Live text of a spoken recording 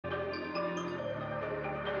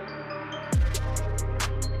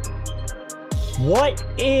What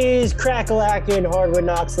is crack-a-lackin' Hardwood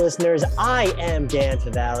Knocks listeners? I am Dan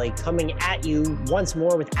Favale coming at you once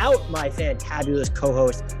more without my fantabulous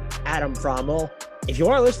co-host, Adam Frommel. If you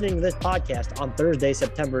are listening to this podcast on Thursday,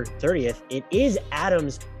 September 30th, it is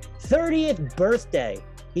Adam's 30th birthday.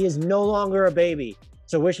 He is no longer a baby,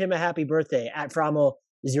 so wish him a happy birthday at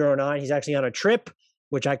Frommel09. He's actually on a trip,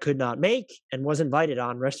 which I could not make and was invited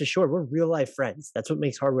on. Rest assured, we're real-life friends. That's what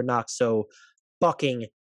makes Hardwood Knocks so fucking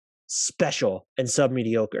special and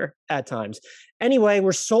sub-mediocre at times. Anyway,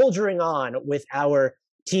 we're soldiering on with our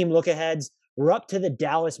team look-aheads. We're up to the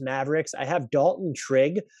Dallas Mavericks. I have Dalton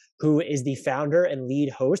Trigg, who is the founder and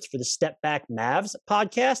lead host for the Step Back Mavs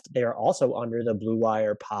podcast. They are also under the Blue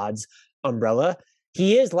Wire Pods umbrella.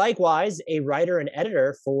 He is likewise a writer and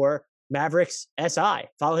editor for Mavericks SI.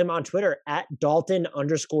 Follow him on Twitter at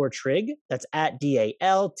Dalton_Trigg. That's at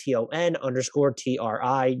DALTON_TRIGG.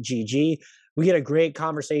 We get a great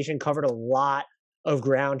conversation, covered a lot of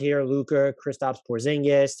ground here. Luka, Kristaps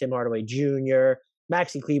Porzingis, Tim Hardaway Jr.,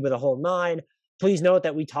 Maxi Kleber, the whole nine. Please note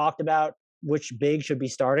that we talked about which big should be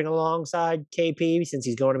starting alongside KP since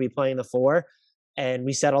he's going to be playing the four. And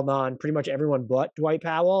we settled on pretty much everyone but Dwight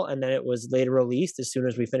Powell. And then it was later released as soon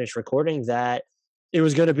as we finished recording that it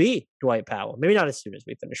was going to be Dwight Powell. Maybe not as soon as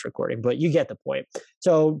we finished recording, but you get the point.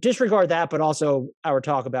 So disregard that, but also our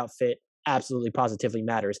talk about fit absolutely positively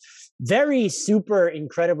matters. Very super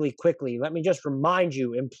incredibly quickly, let me just remind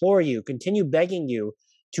you, implore you, continue begging you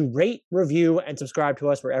to rate, review, and subscribe to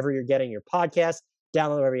us wherever you're getting your podcast.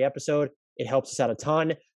 Download every episode. It helps us out a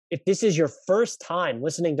ton. If this is your first time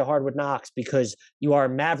listening to Hardwood Knocks because you are a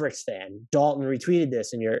Mavericks fan, Dalton retweeted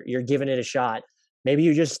this and you're giving it a shot. Maybe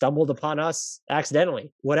you just stumbled upon us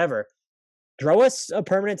accidentally, whatever. Throw us a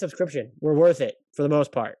permanent subscription. We're worth it for the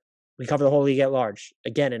most part. We cover the whole league at large,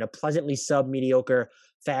 again, in a pleasantly sub-mediocre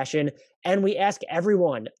fashion. And we ask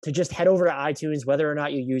everyone to just head over to iTunes, whether or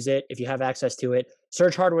not you use it, if you have access to it.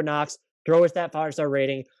 Search Hardwood Knocks, throw us that 5-star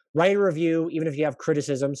rating, write a review, even if you have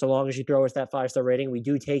criticism, so long as you throw us that 5-star rating. We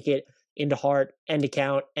do take it into heart and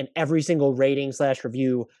account, and every single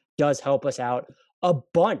rating/review does help us out a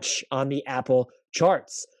bunch on the Apple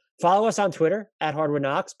charts. Follow us on Twitter at Hardwood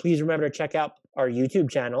Knocks. Please remember to check out our YouTube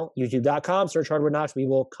channel, youtube.com, search Hardwood Knocks. We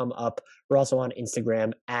will come up. We're also on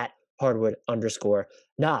Instagram at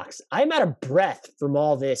Hardwood_Knocks. I'm out of breath from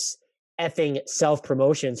all this effing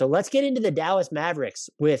self-promotion. So let's get into the Dallas Mavericks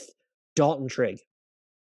with Dalton Trigg.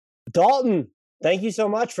 Dalton, thank you so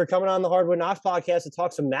much for coming on the Hardwood Knocks podcast to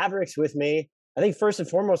talk some Mavericks with me. I think first and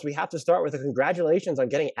foremost, we have to start with a congratulations on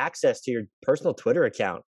getting access to your personal Twitter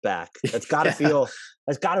account back. That's gotta feel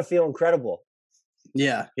incredible.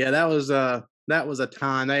 Yeah, that was a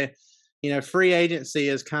time. Free agency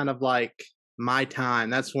is kind of like my time.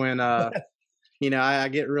 That's when I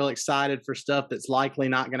get real excited for stuff that's likely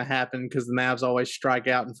not going to happen because the Mavs always strike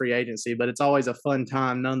out in free agency, but it's always a fun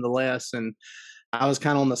time nonetheless. And I was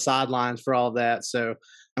kind of on the sidelines for all of that. So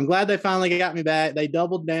I'm glad they finally got me back. They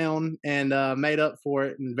doubled down and made up for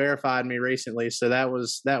it and verified me recently. So that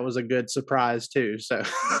was a good surprise too. So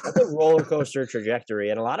that's a roller coaster trajectory,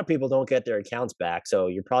 and a lot of people don't get their accounts back. So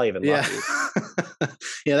you're probably even lucky.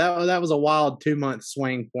 Yeah, that was a wild 2-month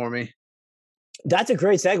swing for me. That's a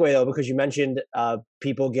great segue though, because you mentioned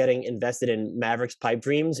people getting invested in Mavericks pipe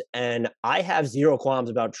dreams, and I have zero qualms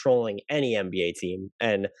about trolling any NBA team,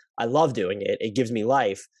 and I love doing it. It gives me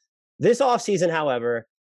life. This offseason, however,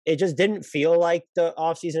 it just didn't feel like the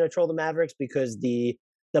offseason to troll the Mavericks because the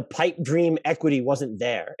pipe dream equity wasn't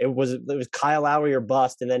there. It was Kyle Lowry or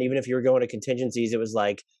bust, and then even if you were going to contingencies, it was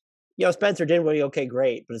like, Spencer Dinwiddie, okay,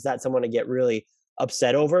 great, but is that someone to get really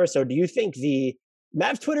upset over? So do you think the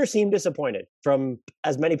Mavs Twitter seemed disappointed from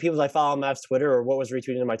as many people as I follow on Mavs Twitter or what was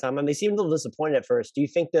retweeted in my timeline? They seemed a little disappointed at first. Do you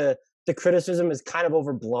think the criticism is kind of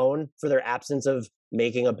overblown for their absence of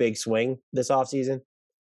making a big swing this offseason?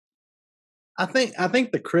 I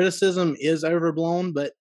think the criticism is overblown,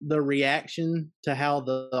 but the reaction to how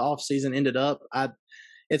the offseason ended up,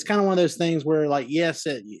 it's kind of one of those things where, like, yes,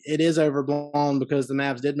 it is overblown because the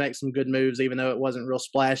Mavs did make some good moves, even though it wasn't real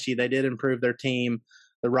splashy. They did improve their team.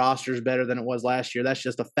 The roster is better than it was last year. That's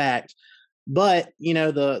just a fact. But,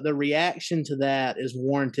 the reaction to that is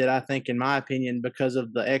warranted, I think, in my opinion, because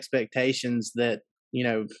of the expectations that,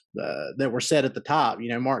 that were set at the top.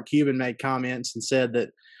 Mark Cuban made comments and said that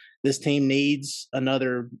this team needs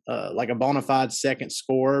another, like a bona fide second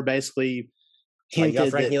scorer, basically. You got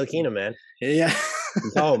Frank Ntilikina, man. Yeah.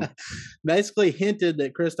 Home. Basically hinted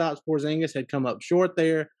that Kristaps Porzingis had come up short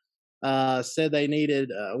there. Said they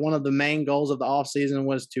needed one of the main goals of the offseason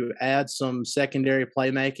was to add some secondary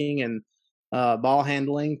playmaking and ball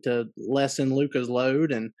handling to lessen Luka's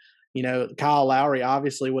load. And Kyle Lowry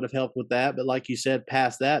obviously would have helped with that, but like you said,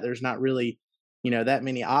 past that, there's not really, that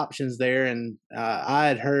many options there. And I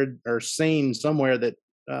had heard or seen somewhere that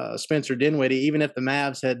Spencer Dinwiddie, even if the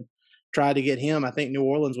Mavs had tried to get him, I think New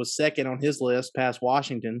Orleans was second on his list past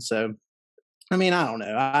Washington. So, I mean, I don't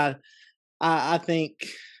know. I think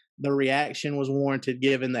the reaction was warranted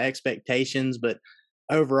given the expectations, but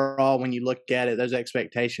overall, when you look at it, those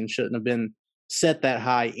expectations shouldn't have been set that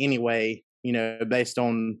high anyway. Based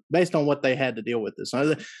on what they had to deal with this.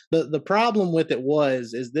 So the problem with it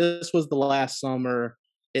is this was the last summer,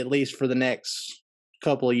 at least for the next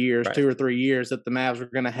couple of years, right, 2 or 3 years, that the Mavs were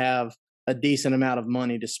going to have a decent amount of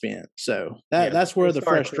money to spend. So that's where the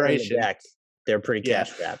frustration. They're pretty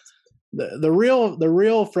cash strapped. The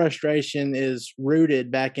real frustration is rooted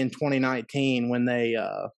back in 2019 when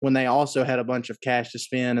they also had a bunch of cash to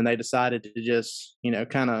spend and they decided to just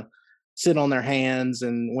kind of sit on their hands.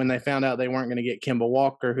 And when they found out they weren't going to get Kemba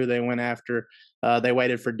Walker, who they went after, they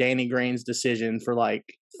waited for Danny Green's decision for like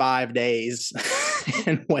 5 days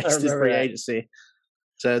and wasted free agency.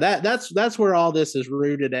 So that's where all this is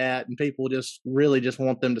rooted at, and people just really just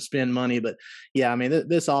want them to spend money. But yeah, I mean,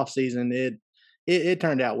 this offseason, it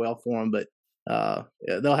turned out well for them, but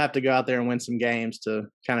they'll have to go out there and win some games to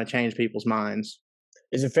kind of change people's minds.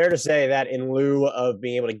 Is it fair to say that in lieu of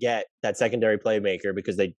being able to get that secondary playmaker,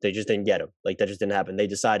 because they just didn't get him, like that just didn't happen, they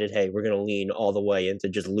decided, hey, we're going to lean all the way into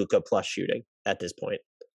just Luka plus shooting at this point?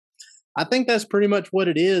 I think that's pretty much what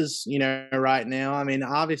it is, right now. I mean,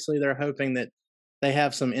 obviously they're hoping that they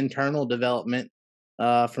have some internal development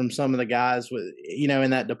from some of the guys with, in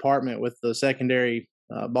that department with the secondary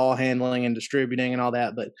ball handling and distributing and all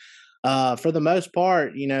that. But for the most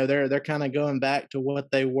part, they're kind of going back to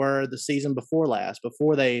what they were the season before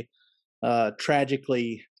they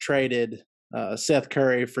tragically traded Seth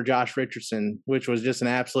Curry for Josh Richardson, which was just an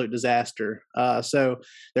absolute disaster. So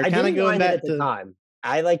they're kind of going back to time.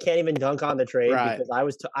 I can't even dunk on the trade, right,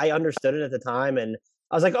 because I understood it at the time, and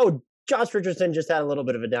I was like, oh, Josh Richardson just had a little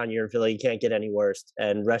bit of a down year in Philly. He can't get any worse,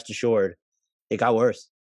 and rest assured, it got worse.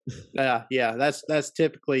 Yeah, that's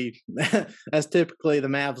typically the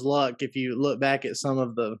Mavs' luck if you look back at some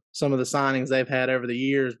of the signings they've had over the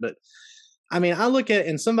years. But I mean, I look at,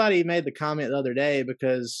 and somebody made the comment the other day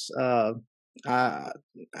because I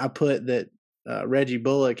put that Reggie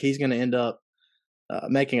Bullock, he's going to end up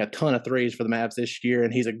making a ton of threes for the Mavs this year,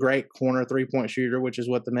 and he's a great corner 3-point shooter, which is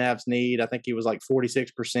what the Mavs need. I think he was like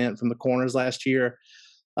 46% from the corners last year.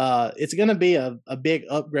 It's going to be a big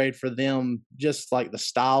upgrade for them, just like the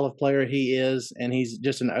style of player he is, and he's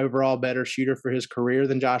just an overall better shooter for his career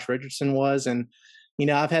than Josh Richardson was. And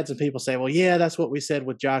I've had some people say, well, yeah, that's what we said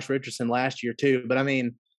with Josh Richardson last year too. But I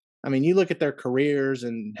mean, you look at their careers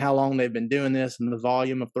and how long they've been doing this and the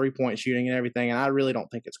volume of 3-point shooting and everything, and I really don't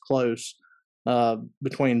think it's close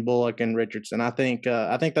between Bullock and Richardson. I think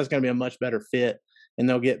that's going to be a much better fit, and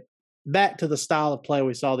they'll get back to the style of play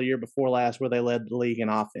we saw the year before last, where they led the league in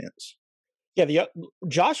offense. Yeah,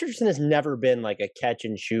 Josh Richardson has never been like a catch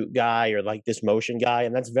and shoot guy or like this motion guy,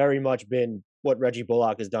 and that's very much been what Reggie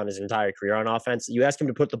Bullock has done his entire career on offense. You ask him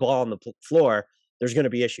to put the ball on the floor, there's going to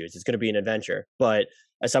be issues. It's going to be an adventure. But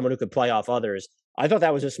as someone who could play off others, I thought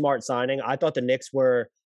that was a smart signing. I thought the Knicks were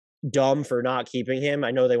dumb for not keeping him.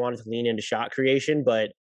 I know they wanted to lean into shot creation,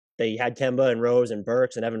 but they had Kemba and Rose and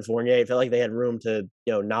Burks and Evan Fournier. It felt like they had room to,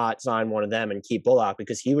 not sign one of them and keep Bullock,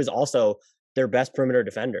 because he was also their best perimeter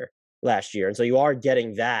defender last year. And so you are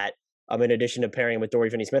getting that in addition to pairing him with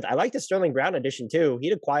Dorian Finney-Smith. I like the Sterling Brown addition too. He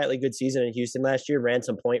had a quietly good season in Houston last year, ran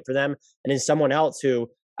some point for them. And is someone else who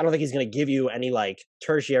I don't think he's going to give you any like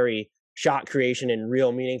tertiary shot creation in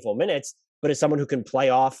real meaningful minutes, but is someone who can play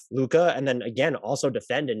off Luka and then again also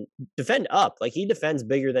defend up. Like he defends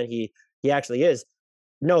bigger than he actually is.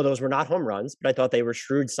 No, those were not home runs, but I thought they were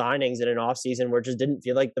shrewd signings in an offseason where it just didn't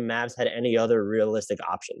feel like the Mavs had any other realistic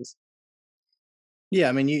options. Yeah,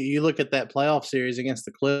 I mean, you look at that playoff series against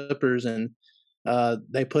the Clippers, and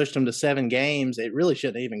they pushed them to 7 games. It really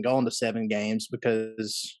shouldn't have even gone to 7 games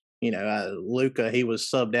because, Luka, he was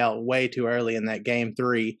subbed out way too early in that game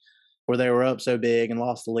 3 where they were up so big and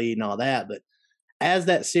lost the lead and all that. But as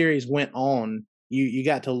that series went on, you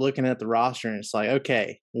got to looking at the roster, and it's like,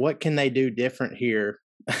 okay, what can they do different here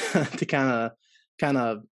to kind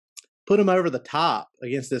of put them over the top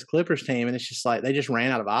against this Clippers team? And it's just like they just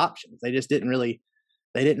ran out of options. They just didn't really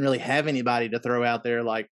have anybody to throw out there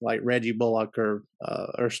like Reggie Bullock or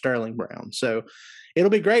Sterling Brown. So it'll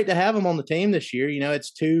be great to have them on the team this year.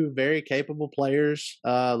 It's 2 very capable players.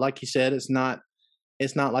 Like you said, it's not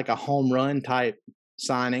like a home run type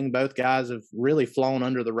signing. Both guys have really flown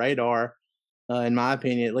under the radar, in my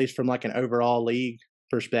opinion, at least from like an overall league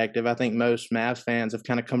perspective. I think most Mavs fans have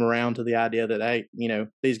kind of come around to the idea that, hey,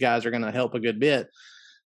 these guys are going to help a good bit.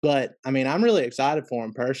 But I mean, I'm really excited for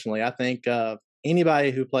him personally. I think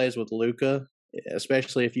anybody who plays with Luka,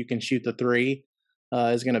 especially if you can shoot the three,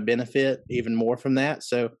 is going to benefit even more from that.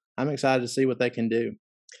 So I'm excited to see what they can do.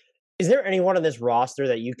 Is there anyone on this roster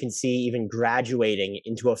that you can see even graduating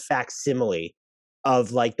into a facsimile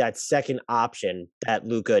of like that second option that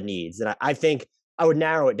Luka needs? And I think I would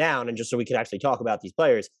narrow it down, and just so we can actually talk about these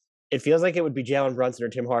players, it feels like it would be Jalen Brunson or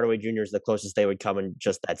Tim Hardaway Jr. is the closest they would come, and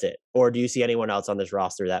just that's it. Or do you see anyone else on this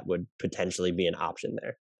roster that would potentially be an option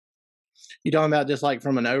there? You talking about just like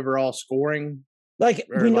from an overall scoring? Like,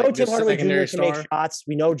 we know like Tim Hardaway Jr. can make star? shots.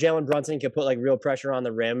 We know Jalen Brunson can put like real pressure on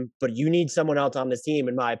the rim, but you need someone else on this team,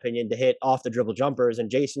 in my opinion, to hit off the dribble jumpers. And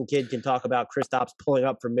Jason Kidd can talk about Kristaps pulling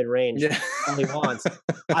up from mid range all he wants.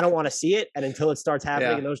 I don't want to see it. And until it starts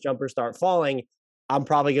happening and those jumpers start falling, I'm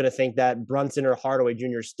probably going to think that Brunson or Hardaway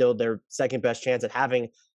Jr. is still their second best chance at having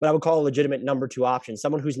what I would call a legitimate number two option,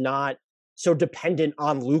 someone who's not so dependent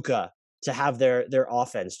on Luka to have their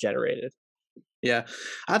offense generated. Yeah,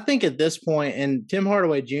 I think at this point, and Tim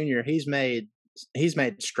Hardaway Jr. he's made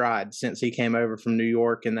strides since he came over from New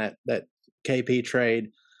York in that KP trade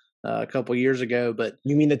a couple years ago. But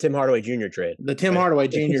you mean the Tim Hardaway Jr. trade? The Tim Hardaway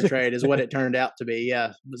Jr. trade is what it turned out to be.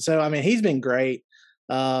 Yeah. So I mean, he's been great.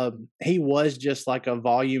 He was just like a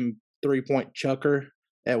volume 3-point chucker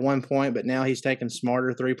at one point, but now he's taking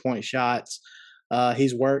smarter 3-point shots.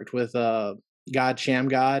 He's worked with God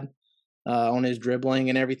Shamgod on his dribbling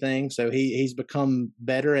and everything. So he's become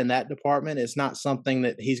better in that department. It's not something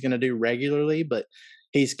that he's going to do regularly, but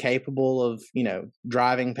he's capable of,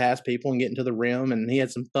 driving past people and getting to the rim. And he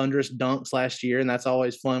had some thunderous dunks last year, and that's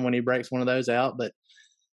always fun when he breaks one of those out. But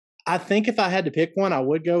I think if I had to pick one, I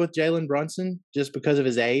would go with Jalen Brunson just because of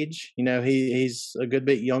his age. He's a good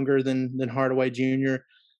bit younger than Hardaway Jr.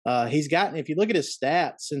 He's gotten, if you look at his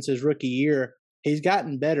stats since his rookie year, he's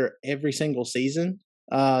gotten better every single season.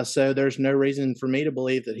 So there's no reason for me to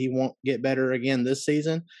believe that he won't get better again this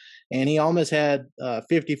season. And he almost had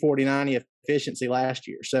 50-40-90 efficiency last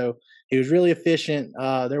year. So he was really efficient.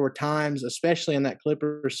 There were times, especially in that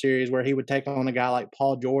Clippers series, where he would take on a guy like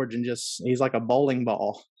Paul George and he's like a bowling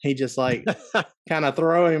ball. He just like kind of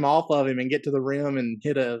throw him off of him and get to the rim and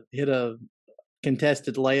hit a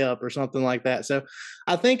contested layup or something like that. So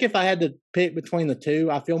I think if I had to pick between the two,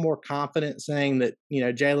 I feel more confident saying that,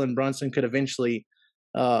 Jalen Brunson could eventually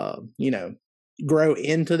grow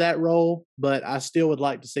into that role, but I still would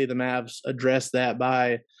like to see the Mavs address that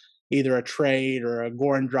by either a trade or a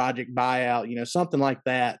Goran Dragic buyout, something like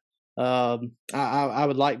that. I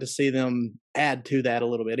would like to see them add to that a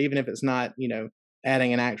little bit, even if it's not,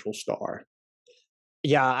 adding an actual star.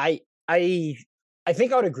 Yeah, I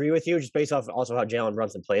think I would agree with you just based off also how Jalen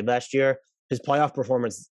Brunson played last year. His playoff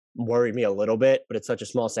performance worried me a little bit, but it's such a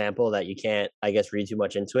small sample that you can't, I guess, read too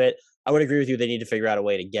much into it. I would agree with you. They need to figure out a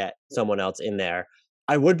way to get someone else in there.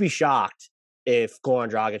 I would be shocked if Goran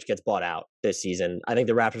Dragic gets bought out this season. I think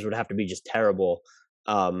the Raptors would have to be just terrible.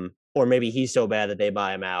 Or maybe he's so bad that they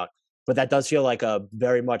buy him out. But that does feel like a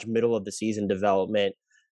very much middle of the season development.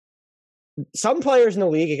 Some players in the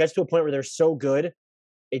league, it gets to a point where they're so good,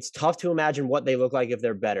 it's tough to imagine what they look like if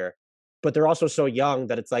they're better. But they're also so young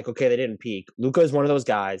that it's like, okay, they didn't peak. Luka is one of those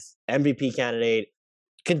guys, MVP candidate,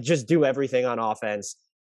 can just do everything on offense.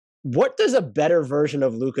 What does a better version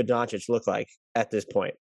of Luka Doncic look like at this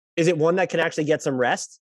point? Is it one that can actually get some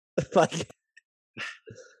rest? I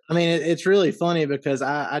mean, it's really funny because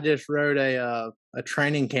I just wrote a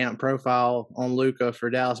training camp profile on Luka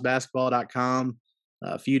for DallasBasketball.com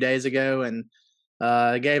a few days ago, and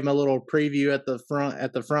I gave him a little preview at the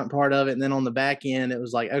front part of it, and then on the back end, it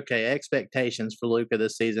was like, okay, expectations for Luka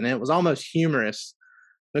this season. And it was almost humorous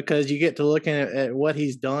because you get to looking at what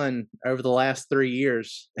he's done over the last 3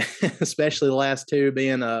 years, especially the last two,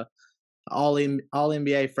 being a all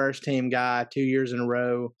NBA first team guy 2 years in a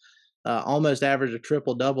row, almost averaged a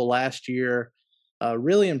triple double last year,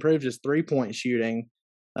 really improved his 3-point shooting.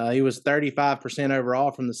 He was 35%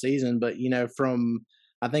 overall from the season, but from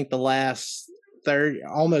I think the last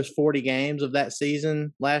almost 40 games of that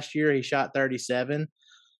season last year, he shot 37%.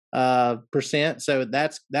 So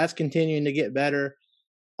that's continuing to get better.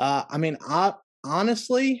 I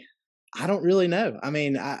honestly, I don't really know. I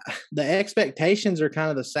mean, the expectations are kind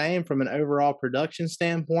of the same from an overall production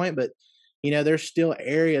standpoint, but there's still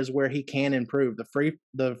areas where he can improve.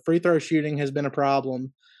 The free throw shooting has been a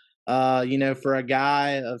problem. For a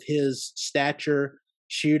guy of his stature,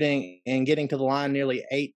 shooting and getting to the line nearly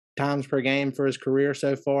 8 times per game for his career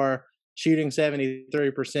so far, shooting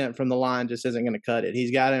 73% from the line just isn't going to cut it.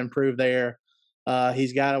 He's got to improve there.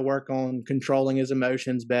 He's got to work on controlling his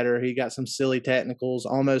emotions better. He got some silly technicals,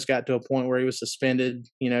 almost got to a point where he was suspended,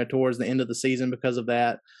 towards the end of the season because of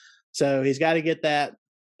that. So he's got to get that.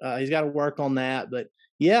 He's got to work on that. But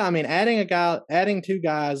yeah, I mean, adding two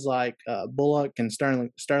guys like Bullock and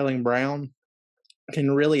Sterling Brown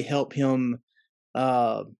can really help him,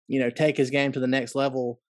 take his game to the next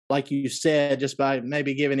level. Like you said, just by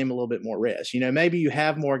maybe giving him a little bit more rest. Maybe you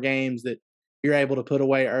have more games that you're able to put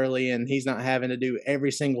away early and he's not having to do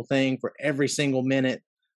every single thing for every single minute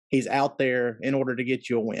he's out there in order to get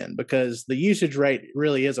you a win, because the usage rate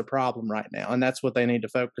really is a problem right now. And that's what they need to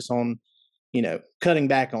focus on, cutting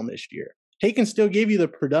back on this year. He can still give you the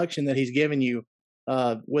production that he's given you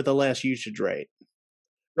with a less usage rate.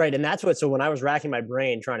 Right. And that's so when I was racking my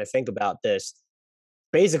brain trying to think about this,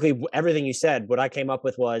 basically everything you said, what I came up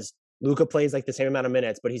with was Luka plays like the same amount of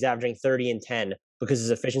minutes, but he's averaging 30 and 10 because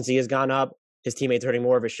his efficiency has gone up. His teammates are hitting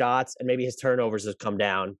more of his shots, and maybe his turnovers have come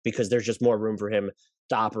down because there's just more room for him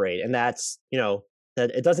to operate. And that's,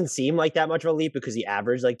 that it doesn't seem like that much of a leap because he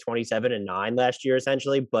averaged like 27 and 9 last year,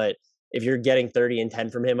 essentially. But if you're getting 30 and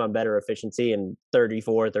 10 from him on better efficiency in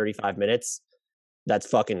 34, 35 minutes, that's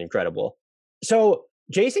fucking incredible. So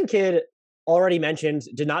Jason Kidd already mentioned,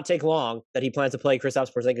 did not take long, that he plans to play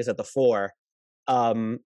Kristaps Porzingis at the 4.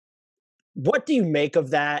 What do you make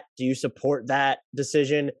of that? Do you support that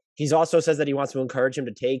decision? He's also says that he wants to encourage him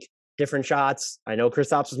to take different shots. I know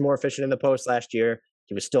Kristaps was more efficient in the post last year.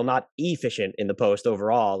 He was still not efficient in the post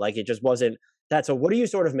overall. Like, it just wasn't that. So what do you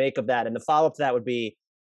sort of make of that? And the follow-up to that would be,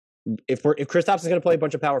 if Kristaps is going to play a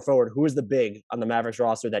bunch of power forward, who is the big on the Mavericks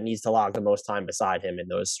roster that needs to log the most time beside him in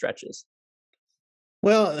those stretches?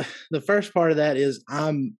 Well, the first part of that is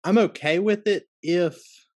I'm okay with it if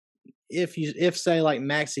say like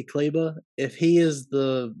Maxi Kleber, if he is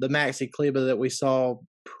the Maxi Kleber that we saw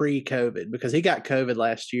pre-COVID, because he got COVID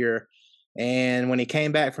last year, and when he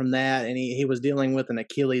came back from that, and he was dealing with an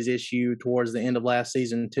Achilles issue towards the end of last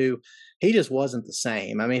season too, he just wasn't the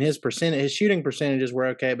same. I mean, his shooting percentages were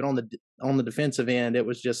okay, but on the defensive end, it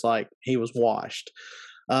was just like he was washed.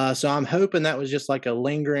 So I'm hoping that was just like a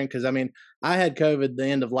lingering, because I mean, I had COVID the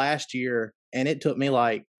end of last year, and it took me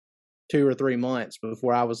like 2 or 3 months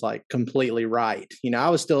before I was like completely right. I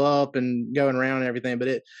was still up and going around and everything,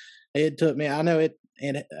 but it took me. I know it,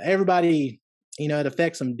 and everybody, it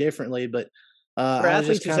affects them differently. But for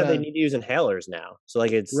athletes who said they need to use inhalers now, so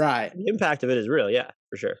like it's right. The impact of it is real, yeah,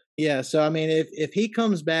 for sure. Yeah. So I mean, if he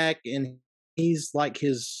comes back and he's like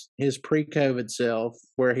his pre-COVID self,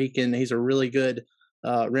 where he's a really good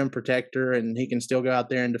rim protector, and he can still go out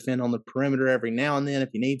there and defend on the perimeter every now and then if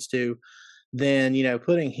he needs to, then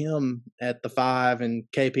putting him at the 5 and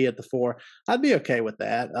KP at the 4, I'd be okay with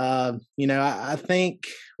that. I think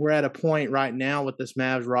we're at a point right now with this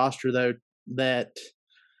Mavs roster though that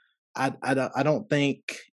I don't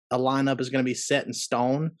think a lineup is going to be set in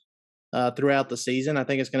stone throughout the season. I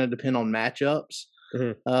think it's going to depend on matchups.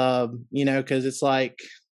 Mm-hmm. Because it's like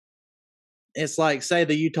say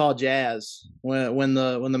the Utah Jazz when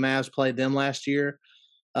the Mavs played them last year.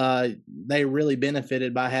 They really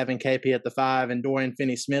benefited by having KP at the 5 and Dorian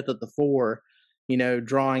Finney-Smith at the 4,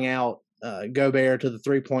 drawing out Gobert to the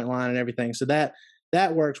 3-point line and everything. So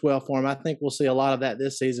that works well for him. I think we'll see a lot of that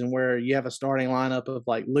this season, where you have a starting lineup of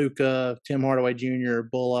like Luka, Tim Hardaway Jr.,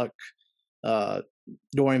 Bullock,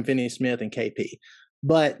 Dorian Finney-Smith, and KP.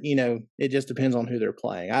 But, it just depends on who they're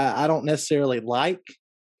playing. I don't necessarily like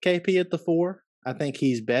KP at the 4. I think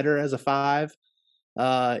he's better as a 5.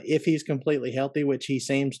 If he's completely healthy, which he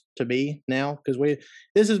seems to be now, because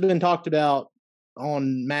this has been talked about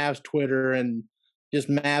on Mavs Twitter and just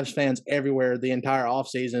Mavs fans everywhere the entire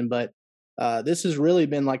offseason. But this has really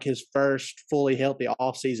been like his first fully healthy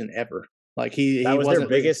offseason ever. Like that was their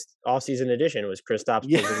biggest offseason addition was Kristaps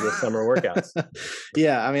Porzingis summer workouts.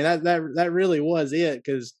 Yeah, I mean that really was it,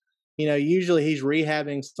 because usually he's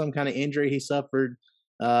rehabbing some kind of injury he suffered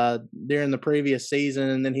during the previous season,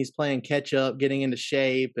 and then he's playing catch up, getting into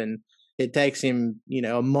shape, and it takes him,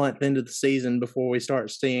 a month into the season before we start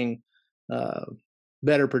seeing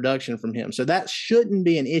better production from him. So that shouldn't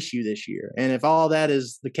be an issue this year. And if all that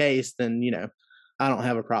is the case, then, I don't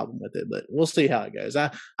have a problem with it, but we'll see how it goes.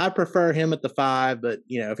 I prefer him at the 5, but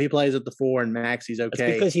if he plays at the 4 and Maxi's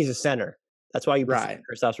okay. It's because he's a center. That's why you prefer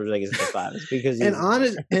Kristaps Porzingis at the 5. It's because he's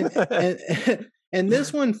And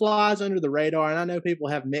this one flies under the radar, and I know people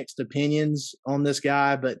have mixed opinions on this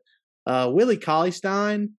guy, but Willie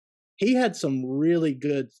Cauley-Stein, he had some really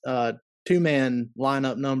good two-man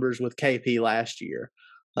lineup numbers with KP last year.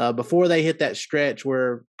 Before they hit that stretch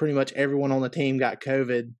where pretty much everyone on the team got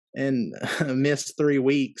COVID and missed 3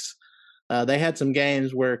 weeks, They had some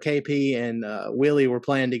games where KP and Willie were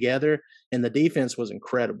playing together, and the defense was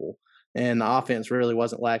incredible, and the offense really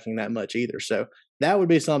wasn't lacking that much either. So that would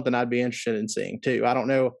be something I'd be interested in seeing too. I don't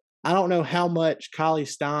know. I don't know how much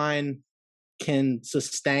Cauley-Stein can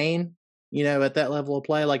sustain, at that level of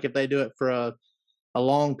play. Like if they do it for a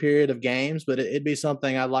long period of games, but it'd be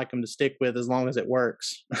something I'd like them to stick with as long as it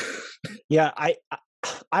works. Yeah,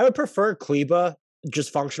 I would prefer Kleba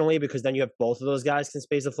just functionally because then you have both of those guys can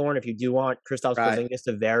space the floor. And if you do want Kristaps Right. Porzingis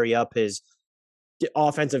to vary up his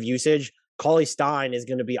offensive usage, Cauley-Stein is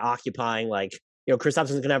going to be occupying Kristaps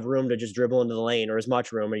isn't going to have room to just dribble into the lane or as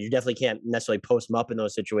much room, and you definitely can't necessarily post him up in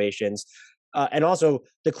those situations. And also,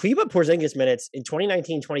 the Kleba Porzingis minutes in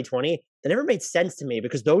 2019, 2020, they never made sense to me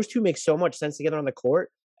because those two make so much sense together on the court,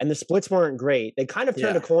 and the splits weren't great. They kind of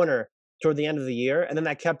turned a corner toward the end of the year, and then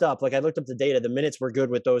that kept up. Like I looked up the data, the minutes were good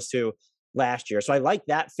with those two last year. So I like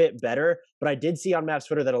that fit better. But I did see on Mavs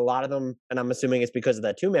Twitter that a lot of them, and I'm assuming it's because of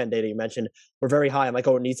that two-man data you mentioned, were very high. I'm like,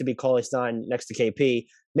 oh, it needs to be Cauley-Stein next to KP.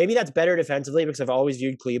 Maybe that's better defensively because I've always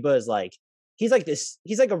viewed Kleba as he's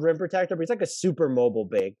like a rim protector, but he's like a super mobile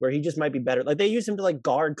big where he just might be better. Like they use him to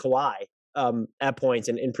guard Kawhi at points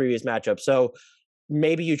in previous matchups. So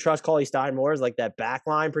maybe you trust Cauley-Stein more as that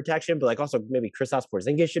backline protection, but also maybe Kristaps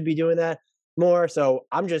Porzingis should be doing that more. So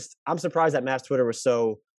I'm surprised that Mavs Twitter was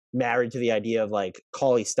so married to the idea of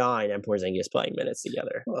Cauley-Stein and Porzingis playing minutes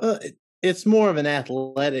together. It's more of an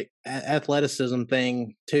athleticism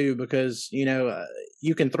thing too, because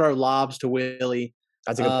you can throw lobs to Willie.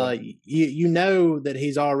 That's a good point. You know that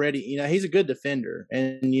he's already, he's a good defender,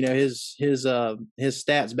 and his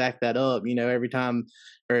stats back that up. Every time,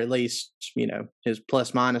 or at least his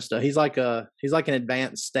plus minus stuff. He's like an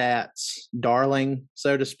advanced stats darling,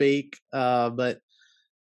 so to speak. But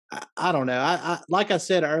I don't know. I like I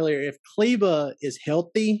said earlier, if Kleba is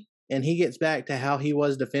healthy and he gets back to how he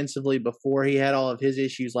was defensively before he had all of his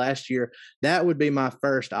issues last year, that would be my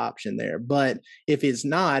first option there. But if it's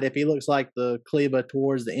not, if he looks like the Kleba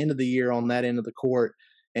towards the end of the year on that end of the court,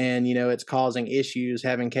 and it's causing issues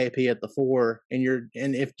having KP at the 4, and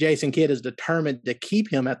if Jason Kidd is determined to keep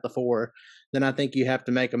him at the 4, then I think you have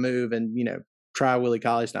to make a move and try Willie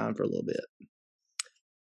Cauley-Stein for a little bit.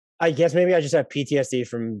 I guess maybe I just have PTSD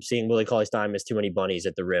from seeing Willie Cauley-Stein miss too many bunnies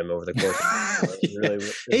at the rim over the course.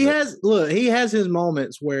 He has his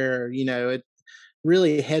moments where, it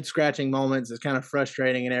really head scratching moments. It's kind of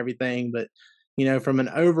frustrating and everything. But, from an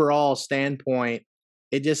overall standpoint,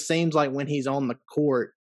 it just seems like when he's on the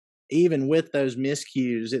court, even with those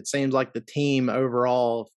miscues, it seems like the team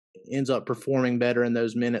overall ends up performing better in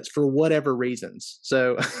those minutes for whatever reasons.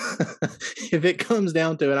 So if it comes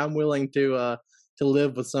down to it, I'm willing to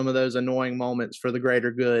live with some of those annoying moments for the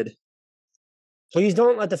greater good. Please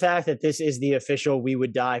don't let the fact that this is the official "We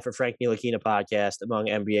Would Die for Frank Ntilikina" podcast among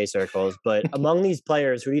NBA circles. But among these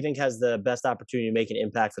players, who do you think has the best opportunity to make an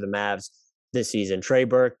impact for the Mavs this season? Trey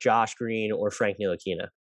Burke, Josh Green, or Frank Ntilikina?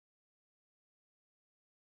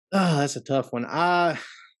 Oh, that's a tough one. I'm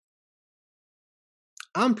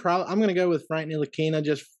going to go with Frank Ntilikina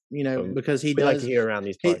just because he does like to hear around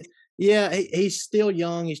these parts. He's still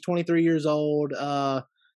young. He's 23 years old.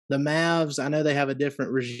 The Mavs, I know they have a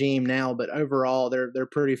different regime now, but overall they're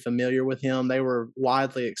pretty familiar with him. They were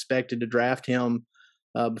widely expected to draft him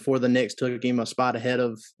before the Knicks took him a spot ahead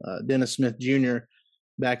of Dennis Smith Jr.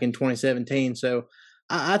 back in 2017. So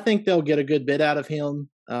I think they'll get a good bit out of him.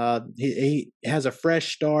 He has a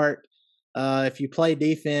fresh start. If you play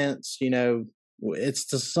defense, it's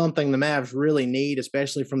just something the Mavs really need,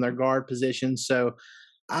 especially from their guard position. So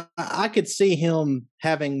I could see him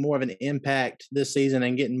having more of an impact this season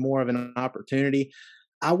and getting more of an opportunity.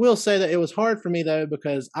 I will say that it was hard for me, though,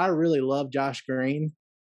 because I really love Josh Green.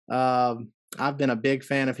 I've been a big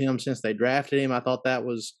fan of him since they drafted him. I thought that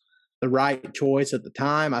was the right choice at the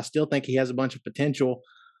time. I still think he has a bunch of potential.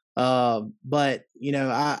 But,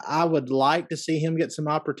 I would like to see him get some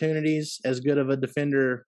opportunities. As good of a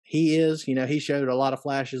defender he is. He showed a lot of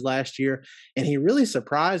flashes last year, and he really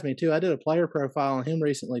surprised me too. I did a player profile on him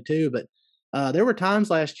recently too, but there were times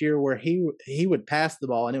last year where he would pass the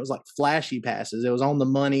ball and it was like flashy passes. It was on the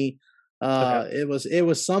money. It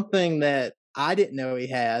was something that I didn't know he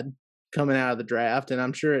had coming out of the draft, and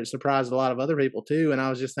I'm sure it surprised a lot of other people too. And I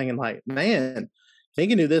was just thinking, man, if he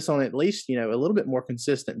can do this on at least a little bit more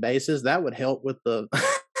consistent basis, that would help with the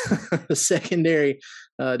the secondary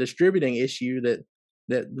distributing issue that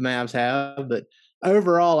the Mavs have. But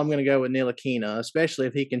overall, I'm going to go with Ntilikina, especially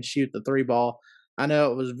if he can shoot the 3 ball. I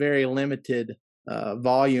know it was very limited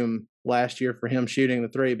volume last year for him shooting the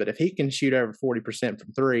 3, but if he can shoot over 40%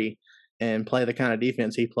 from 3 and play the kind of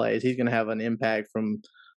defense he plays, he's going to have an impact from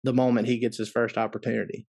the moment he gets his first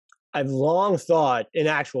opportunity. I've long thought, in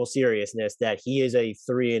actual seriousness, that he is a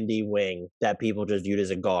 3-and-D wing that people just viewed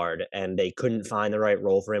as a guard, and they couldn't find the right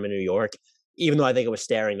role for him in New York, even though I think it was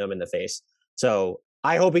staring them in the face. So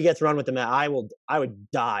I hope he gets run with the Mets. I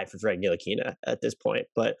would die for Fred Ntilikina at this point.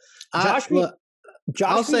 But Josh Green,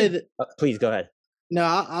 I'll say that. Please go ahead. No,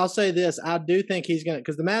 I'll say this. I do think he's going to,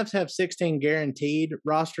 because the Mavs have 16 guaranteed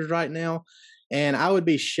rosters right now. And I would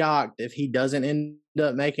be shocked if he doesn't end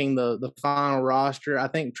up making the final roster. I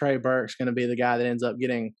think Trey Burke's going to be the guy that ends up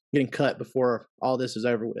getting cut before all this is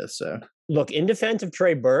over with. So look, in defense of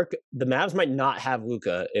Trey Burke, the Mavs might not have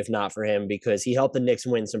Luka if not for him, because he helped the Knicks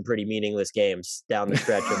win some pretty meaningless games down the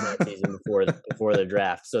stretch of that season before the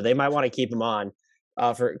draft. So they might want to keep him on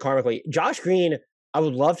for karmically. Josh Green, I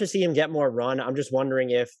would love to see him get more run. I'm just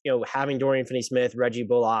wondering if, having Dorian Finney-Smith, Reggie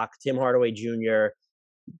Bullock, Tim Hardaway Jr.,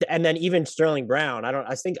 and then even Sterling Brown.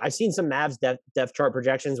 I think I've seen some Mavs depth chart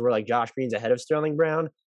projections where like Josh Green's ahead of Sterling Brown,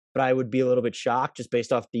 but I would be a little bit shocked just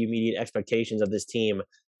based off the immediate expectations of this team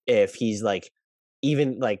if he's like,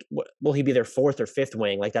 even like, will he be their fourth or fifth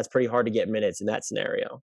wing? Like, that's pretty hard to get minutes in that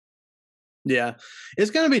scenario. Yeah,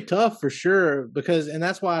 it's going to be tough for sure and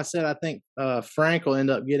that's why I said I think Frank will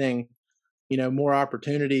end up getting, more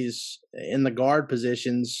opportunities in the guard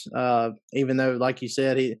positions, even though, like you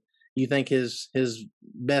said, you think his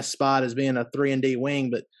best spot is being a 3-and-D wing.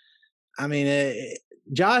 But, I mean,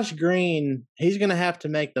 Josh Green, he's going to have to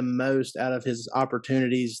make the most out of his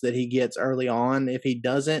opportunities that he gets early on. If he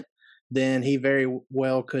doesn't, then he very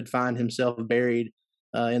well could find himself buried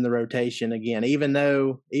in the rotation again. Even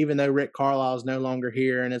though Rick Carlisle is no longer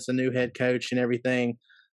here and it's a new head coach and everything,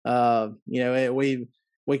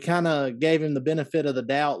 we kind of gave him the benefit of the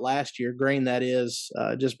doubt last year, Green that is,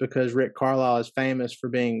 just because Rick Carlisle is famous for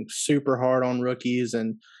being super hard on rookies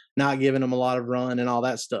and not giving them a lot of run and all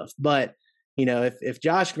that stuff. But, if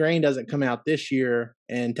Josh Green doesn't come out this year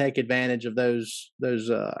and take advantage of those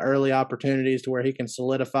early opportunities to where he can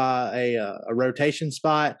solidify a rotation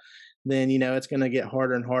spot, then, it's going to get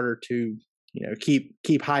harder and harder to, keep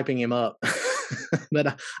hyping him up.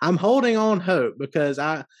 But I'm holding on hope because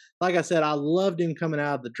like I said, I loved him coming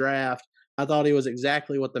out of the draft. I thought he was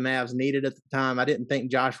exactly what the Mavs needed at the time. I didn't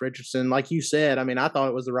think Josh Richardson, like you said, I mean, I thought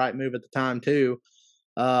it was the right move at the time too.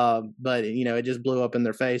 But it just blew up in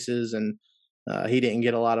their faces and he didn't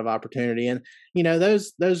get a lot of opportunity. And,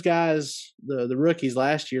 those guys, the rookies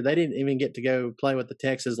last year, they didn't even get to go play with the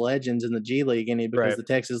Texas Legends in the G League because the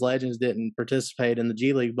Texas Legends didn't participate in the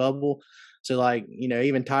G League bubble. So like,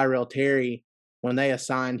 even Tyrell Terry, when they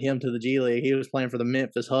assigned him to the G League, he was playing for the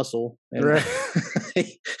Memphis Hustle. And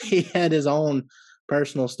he had his own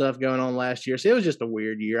personal stuff going on last year. So it was just a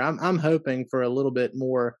weird year. I'm hoping for a little bit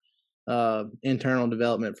more internal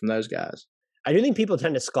development from those guys. I do think people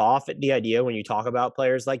tend to scoff at the idea when you talk about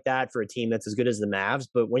players like that for a team that's as good as the Mavs.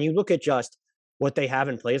 But when you look at just what they have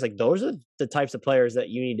in place, like those are the types of players that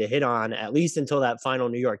you need to hit on, at least until that final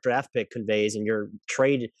New York draft pick conveys and your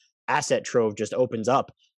trade asset trove just opens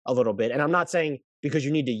up a little bit. And I'm not saying because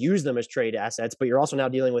you need to use them as trade assets, but you're also now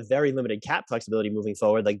dealing with very limited cap flexibility moving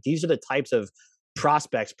forward. Like these are the types of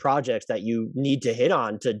prospects, projects that you need to hit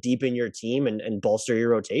on to deepen your team and bolster your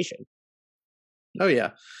rotation. Oh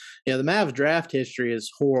yeah. Yeah. The Mavs draft history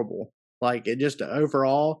is horrible. Like it just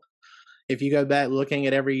overall, if you go back looking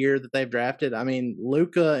at every year that they've drafted, I mean,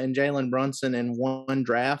 Luka and Jalen Brunson in one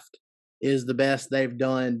draft is the best they've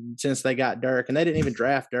done since they got Dirk. And they didn't even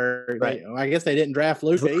draft Dirk. Right. I guess they didn't draft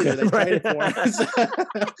Luka either. They traded for him.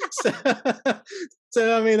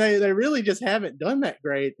 So, I mean, they really just haven't done that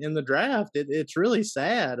great in the draft. It's really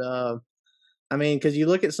sad. I mean, because you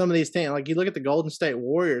look at some of these teams, like you look at the Golden State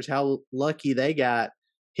Warriors, how lucky they got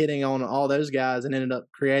hitting on all those guys and ended up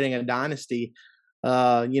creating a dynasty.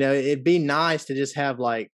 It'd be nice to just have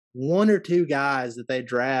like one or two guys that they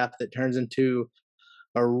draft that turns into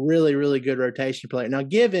a really, really good rotation player. Now,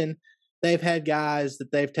 given they've had guys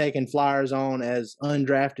that they've taken flyers on as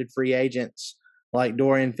undrafted free agents, like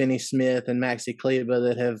Dorian Finney-Smith and Maxi Kleber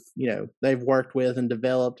that have, they've worked with and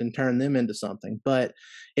developed and turned them into something. But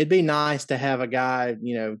it'd be nice to have a guy,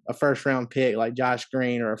 a first-round pick like Josh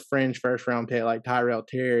Green or a fringe first-round pick like Tyrell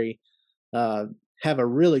Terry, have a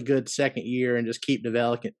really good second year and just keep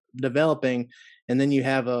developing. And then you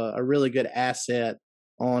have a really good asset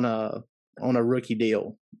on a rookie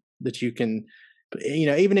deal that you can,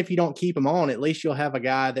 even if you don't keep them on, at least you'll have a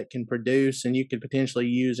guy that can produce and you could potentially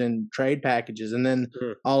use in trade packages. And then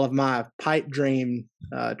all of my pipe dream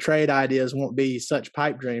trade ideas won't be such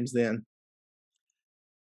pipe dreams then.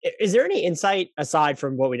 Is there any insight aside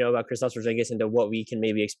from what we know about Kristaps Porzingis into what we can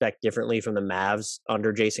maybe expect differently from the Mavs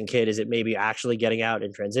under Jason Kidd? Is it maybe actually getting out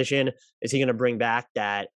in transition? Is he going to bring back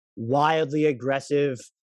that wildly aggressive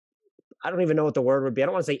I don't even know what the word would be. I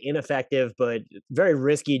don't want to say ineffective, but very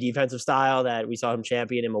risky defensive style that we saw him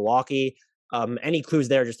champion in Milwaukee. Any clues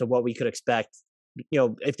there just to what we could expect?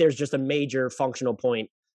 If there's just a major functional point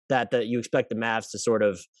that you expect the Mavs to sort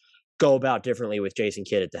of go about differently with Jason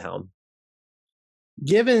Kidd at the helm.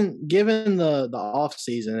 Given the off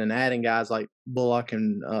season and adding guys like Bullock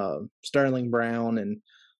and Sterling Brown and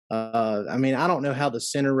I mean, I don't know how the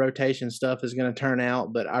center rotation stuff is going to turn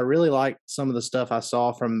out, but I really like some of the stuff I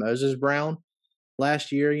saw from Moses Brown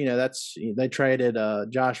last year. They traded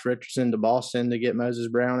Josh Richardson to Boston to get Moses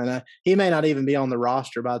Brown, and he may not even be on the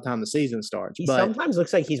roster by the time the season starts. He sometimes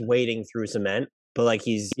looks like he's wading through cement, but like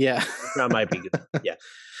that might be good. Yeah.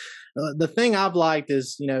 The thing I've liked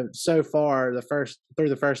is, so far through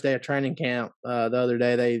the first day of training camp, the other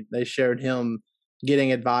day they showed him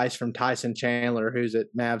getting advice from Tyson Chandler, who's at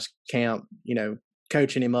Mavs camp,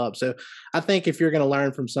 coaching him up. So I think if you're going to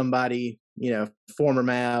learn from somebody, former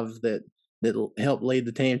Mav that'll help lead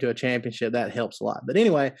the team to a championship, that helps a lot. But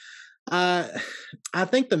anyway, I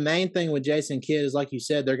think the main thing with Jason Kidd is, like you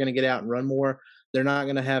said, they're going to get out and run more. They're not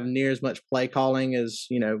going to have near as much play calling as,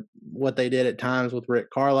 what they did at times with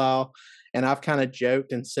Rick Carlisle. And I've kind of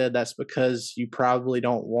joked and said that's because you probably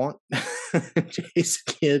don't want Jason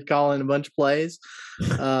Kidd calling a bunch of plays,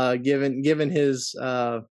 given his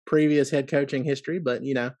previous head coaching history. But,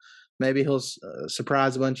 maybe he'll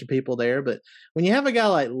surprise a bunch of people there. But when you have a guy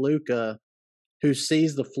like Luka who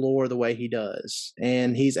sees the floor the way he does,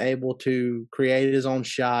 and he's able to create his own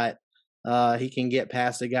shot, he can get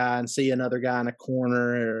past a guy and see another guy in a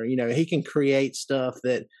corner, or, he can create stuff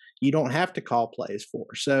that you don't have to call plays for.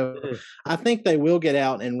 So I think they will get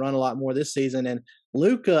out and run a lot more this season. And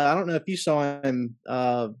Luka, I don't know if you saw him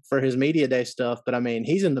for his media day stuff, but I mean,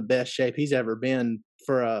 he's in the best shape he's ever been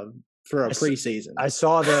for a preseason. I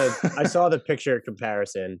saw the picture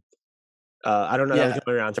comparison. I don't know how it's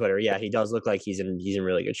going around Twitter. Yeah, he does look like he's in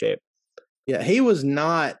really good shape. Yeah, he was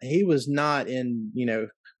not in,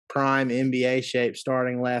 prime NBA shape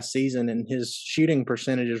starting last season, and his shooting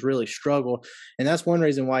percentages really struggled. And that's one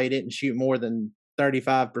reason why he didn't shoot more than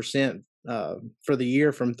 35% for the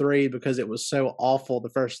year from three, because it was so awful the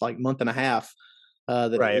first month and a half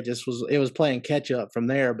it was playing catch up from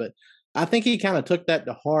there. But I think he kind of took that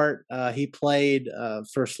to heart. He played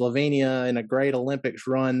for Slovenia in a great Olympics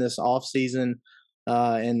run this off season.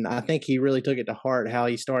 And I think he really took it to heart how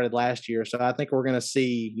he started last year. So I think we're going to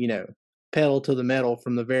see, pedal to the metal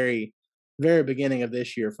from the very, very beginning of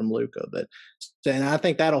this year from Luka. And I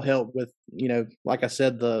think that'll help with, like I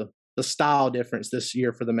said, the style difference this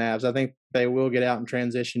year for the Mavs. I think they will get out and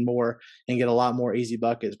transition more and get a lot more easy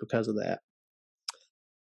buckets because of that.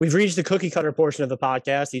 We've reached the cookie cutter portion of the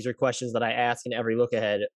podcast. These are questions that I ask in every look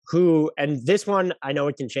ahead. And this one, I know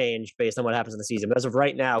it can change based on what happens in the season. But as of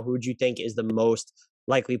right now, who do you think is the most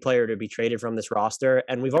likely player to be traded from this roster?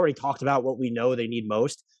 And we've already talked about what we know they need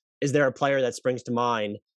most. Is there a player that springs to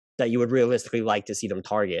mind that you would realistically like to see them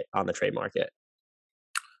target on the trade market?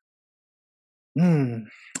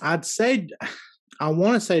 I'd say, I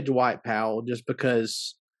want to say Dwight Powell, just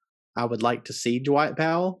because I would like to see Dwight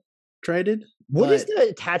Powell traded. What is the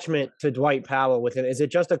attachment to Dwight Powell with him? Is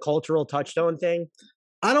it just a cultural touchstone thing?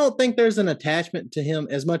 I don't think there's an attachment to him,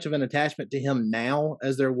 as much of an attachment to him now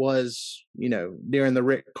as there was, during the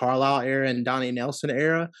Rick Carlisle era and Donnie Nelson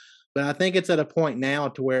era. But I think it's at a point now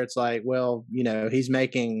to where it's like, well, he's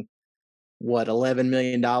making $11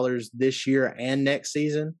 million this year and next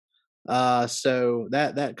season. So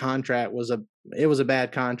that contract was a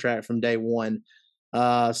bad contract from day one.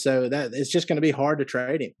 So that it's just going to be hard to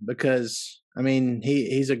trade him, because I mean,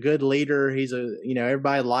 he's a good leader. He's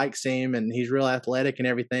everybody likes him, and he's real athletic and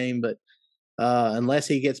everything. But unless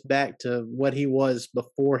he gets back to what he was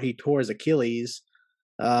before he tore his Achilles,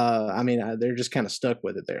 they're just kind of stuck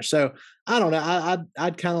with it there. So I don't know.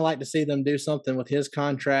 I'd kind of like to see them do something with his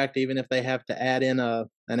contract, even if they have to add in an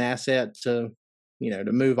asset to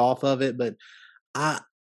move off of it. But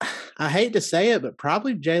I hate to say it, but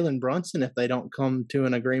probably Jalen Brunson if they don't come to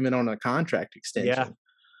an agreement on a contract extension. Yeah.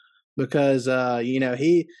 Because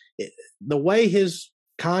the way his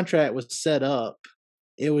contract was set up,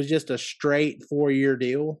 it was just a straight 4-year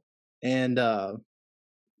deal, and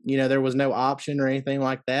there was no option or anything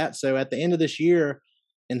like that. So at the end of this year,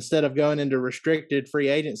 instead of going into restricted free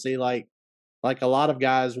agency like a lot of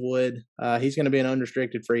guys would, he's going to be an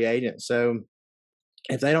unrestricted free agent. So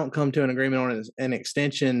if they don't come to an agreement on an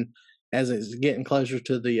extension as it's getting closer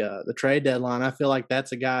to the trade deadline, I feel like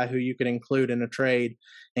that's a guy who you could include in a trade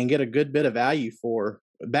and get a good bit of value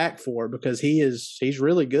back for, because he's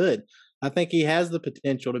really good. I think he has the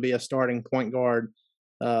potential to be a starting point guard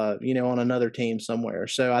on another team somewhere.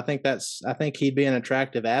 So I think he'd be an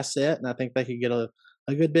attractive asset, and I think they could get a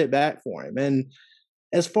good bit back for him. And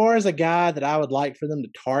as far as a guy that I would like for them to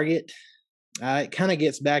target, it kind of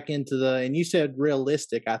gets back into and you said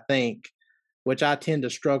realistic, I think, which I tend to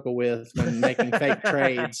struggle with when making fake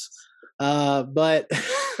trades. But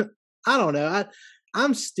I don't know.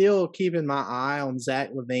 I'm still keeping my eye on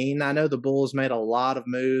Zach LaVine. I know the Bulls made a lot of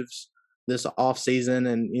moves this offseason,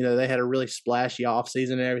 and they had a really splashy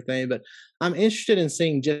offseason and everything, but I'm interested in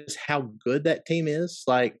seeing just how good that team is.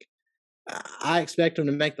 Like, I expect them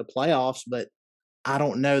to make the playoffs, but I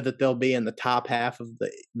don't know that they'll be in the top half of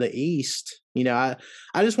the East. I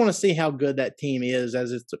just want to see how good that team is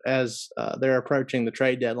as they're approaching the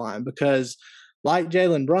trade deadline, because like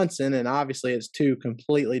Jalen Brunson, and obviously it's two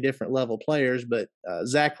completely different level players, but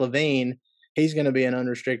Zach LaVine, he's going to be an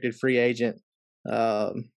unrestricted free agent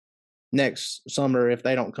next summer if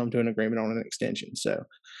they don't come to an agreement on an extension. So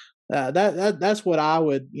that's what I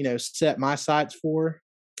would set my sights for.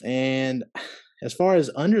 And as far as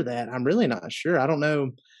under that, I'm really not sure. I don't know.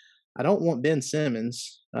 I don't want Ben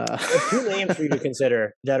Simmons. Two names for you to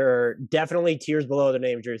consider that are definitely tiers below the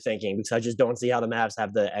names you're thinking, because I just don't see how the Mavs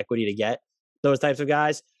have the equity to get those types of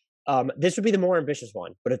guys. This would be the more ambitious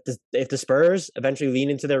one. But if the Spurs eventually lean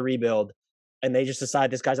into their rebuild and they just decide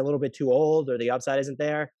this guy's a little bit too old or the upside isn't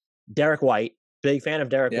there, Derek White, big fan of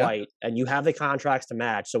Derek White, and you have the contracts to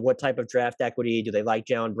match. So what type of draft equity? Do they like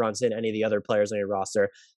Jalen Brunson, any of the other players on your roster?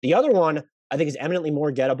 The other one I think is eminently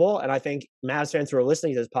more gettable, and I think Mavs fans who are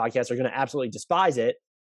listening to this podcast are going to absolutely despise it.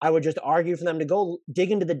 I would just argue for them to go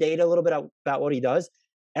dig into the data a little bit about what he does.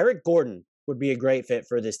 Eric Gordon would be a great fit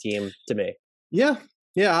for this team to me. Yeah,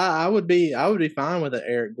 I would be fine with an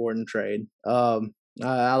Eric Gordon trade.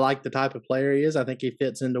 I like the type of player he is. I think he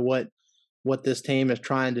fits into what this team is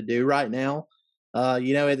trying to do right now.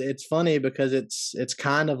 It's funny because it's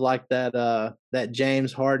kind of like that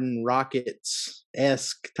James Harden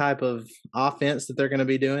Rockets-esque type of offense that they're going to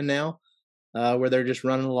be doing now, where they're just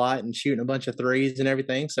running a lot and shooting a bunch of threes and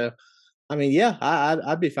everything. So, I mean, yeah,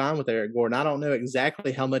 I'd be fine with Eric Gordon. I don't know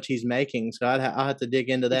exactly how much he's making, so I'll have to dig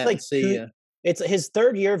into that and see. It's his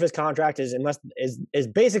third year of his contract is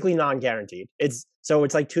basically non-guaranteed. It's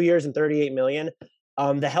like 2 years and $38 million.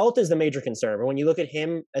 The health is the major concern. But when you look at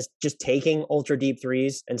him as just taking ultra deep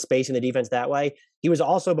threes and spacing the defense that way, he was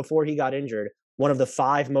also, before he got injured, one of the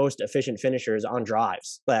 5 most efficient finishers on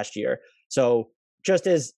drives last year. So just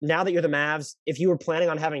as now that you're the Mavs, if you were planning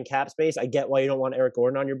on having cap space, I get why you don't want Eric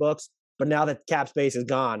Gordon on your books. But now that cap space is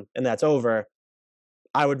gone and that's over,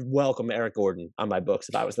 I would welcome Eric Gordon on my books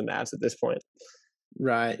if I was the Mavs at this point.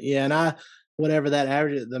 Right. Yeah. And whatever that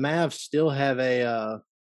average, the Mavs still have I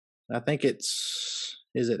think is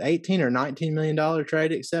it $18 or $19 million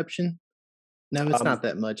trade exception? No, it's not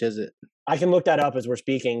that much, is it? I can look that up as we're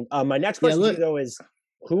speaking. My next question to you, though, is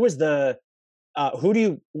what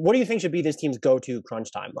do you think should be this team's go-to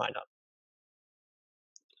crunch time lineup?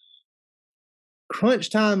 Crunch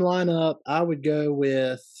time lineup, I would go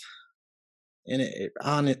with, and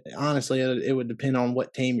honestly, it would depend on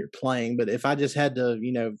what team you're playing. But if I just had to,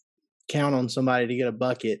 count on somebody to get a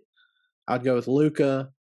bucket, I'd go with Luka,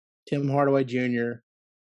 Tim Hardaway Jr.,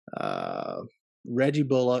 Reggie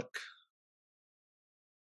Bullock,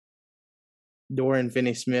 Dorian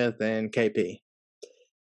Finney-Smith, and KP.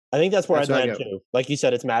 I think that's where I'd land too. Like you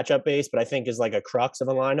said, it's matchup based, but I think is like a crux of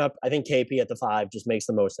a lineup. I think KP at the 5 just makes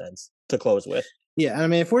the most sense to close with. Yeah, I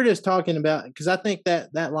mean, if we're just talking about, because I think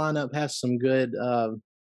that lineup has some good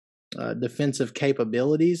defensive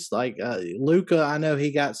capabilities. Like Luka, I know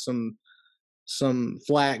he got some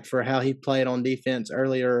flack for how he played on defense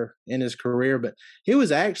earlier in his career, but he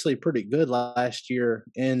was actually pretty good last year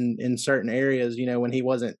in certain areas, when he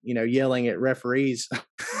wasn't, yelling at referees.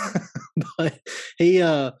 But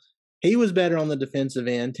he was better on the defensive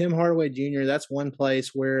end. Tim Hardaway Jr., that's one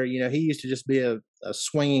place where, he used to just be a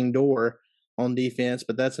swinging door on defense,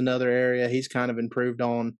 but that's another area he's kind of improved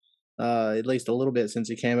on at least a little bit since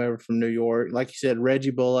he came over from New York. Like you said,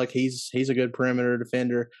 Reggie Bullock, he's a good perimeter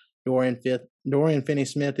defender. Dorian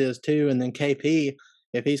Finney-Smith is too, and then KP,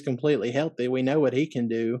 if he's completely healthy, we know what he can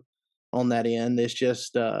do on that end. It's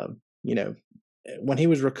just, when he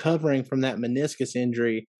was recovering from that meniscus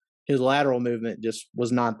injury, his lateral movement just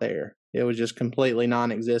was not there. It was just completely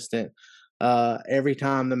non-existent. Every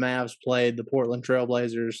time the Mavs played the Portland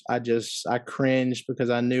Trailblazers, I cringed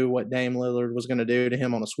because I knew what Dame Lillard was going to do to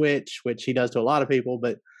him on a switch, which he does to a lot of people,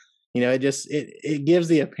 but it gives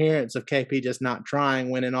the appearance of KP just not trying,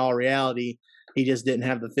 when in all reality, He just didn't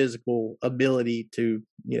have the physical ability to,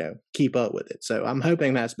 keep up with it. So I'm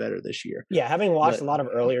hoping that's better this year. Yeah, having watched But a lot of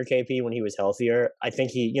earlier KP when he was healthier, I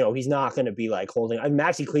think he's not going to be like holding. I mean,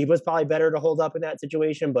 Maxi Kleber was probably better to hold up in that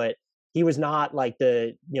situation, but he was not like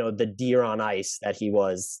the deer on ice that he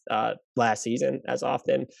was last season as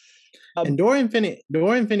often. and Dorian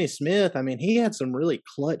Finney-Smith, I mean, he had some really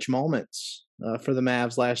clutch moments for the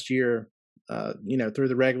Mavs last year. Through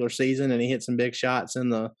the regular season, and he hit some big shots in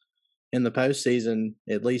the postseason,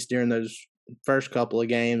 at least during those first couple of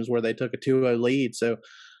games where they took a 2-0 lead. So,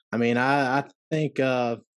 I mean, I think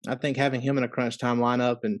having him in a crunch time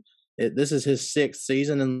lineup, and this is his 6th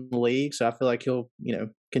season in the league, so I feel like he'll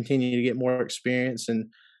continue to get more experience and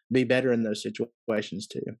be better in those situations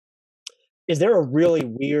too. Is there a really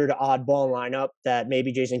weird oddball lineup that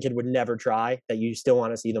maybe Jason Kidd would never try that you still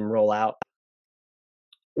want to see them roll out?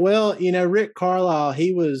 Well, Rick Carlisle,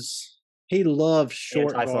 he loved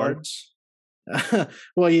short guards.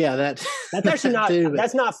 Well, yeah, that's actually not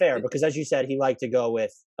that's not fair, because as you said, he liked to go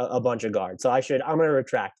with a bunch of guards. So I'm going to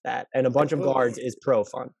retract that. And a bunch of guards is pro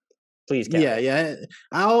fun. Please, Kevin. Yeah.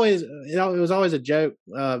 It was always a joke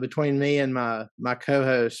between me and my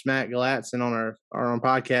co-host Matt Galatson on our own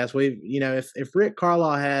podcast. If Rick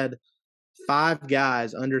Carlisle had 5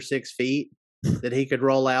 guys under 6 feet that he could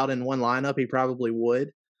roll out in one lineup, he probably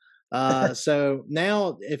would. So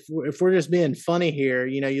now, if we're just being funny here,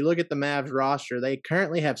 you look at the Mavs roster, they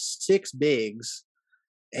currently have 6 bigs,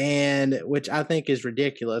 and which I think is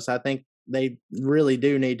ridiculous. I think they really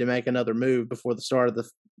do need to make another move before the start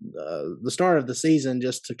of the season,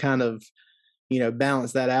 just to kind of,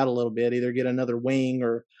 balance that out a little bit. Either get another wing,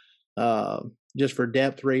 or just for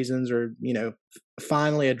depth reasons, or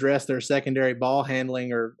finally address their secondary ball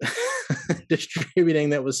handling or distributing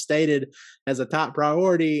that was stated as a top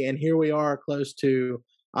priority. And here we are close to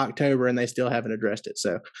October and they still haven't addressed it.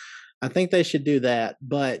 So I think they should do that.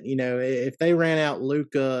 But, if they ran out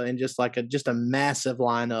Luka and just a massive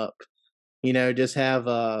lineup, just have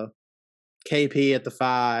KP at the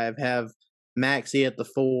 5, have Maxi at the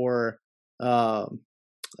 4,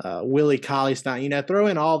 Willie Cauley-Stein, throw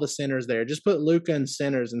in all the centers there. Just put Luka in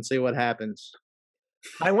centers and see what happens.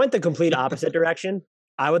 I went the complete opposite direction.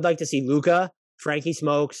 I would like to see Luka, Frankie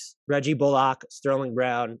Smokes, Reggie Bullock, Sterling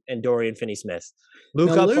Brown, and Dorian Finney-Smith.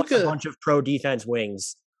 Luka plus a bunch of pro defense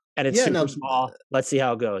wings, and it's super small. Let's see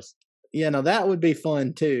how it goes. Yeah, no, that would be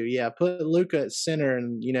fun too. Yeah, put Luka at center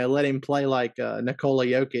and let him play like Nikola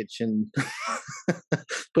Jokic, and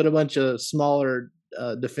put a bunch of smaller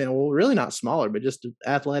defender. Well, really not smaller, but just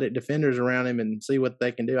athletic defenders around him and see what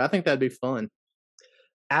they can do. I think that'd be fun.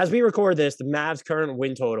 As we record this, the Mavs' current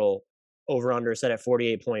win total over-under set at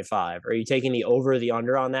 48.5. Are you taking the over or the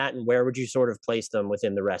under on that? And where would you sort of place them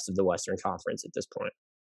within the rest of the Western Conference at this point?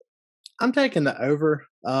 I'm taking the over.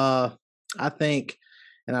 I think,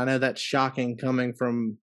 and I know that's shocking coming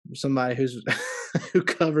from somebody who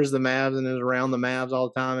covers the Mavs and is around the Mavs all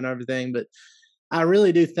the time and everything, but I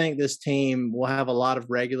really do think this team will have a lot of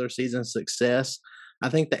regular season success. I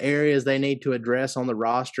think the areas they need to address on the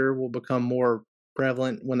roster will become more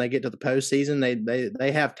prevalent when they get to the postseason.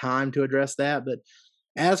 They have time to address that, but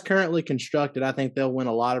as currently constructed, I think they'll win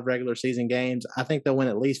a lot of regular season games. I think they'll win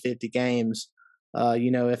at least 50 games,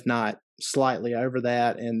 if not slightly over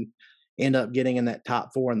that, and end up getting in that top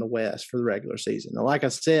 4 in the West for the regular season. Now, like I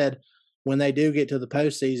said, when they do get to the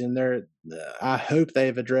postseason, I hope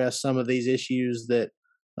they've addressed some of these issues that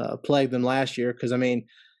plagued them last year. Because, I mean,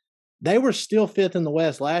 they were still 5th in the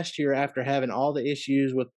West last year after having all the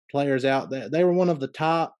issues with players out. They were one of the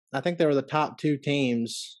top, I think they were the top 2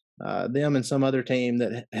 teams, them and some other team,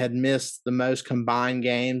 that had missed the most combined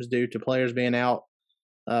games due to players being out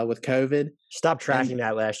with COVID. Stop tracking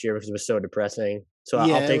that last year because it was so depressing. So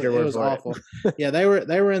yeah, I'll take your word for it. Awful. Yeah, they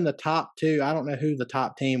were in the top 2. I don't know who the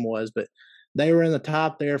top team was, but they were in the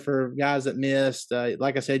top there for guys that missed.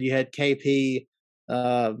 Like I said, you had KP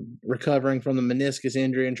recovering from the meniscus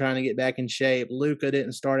injury and trying to get back in shape. Luka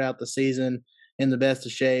didn't start out the season in the best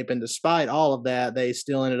of shape, and despite all of that, they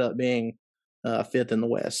still ended up being 5th in the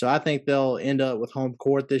West. So I think they'll end up with home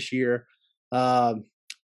court this year.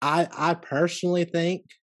 I personally think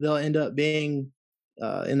they'll end up being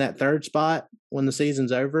in that 3rd spot when the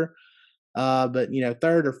season's over. But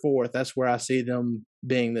 3rd or 4th, that's where I see them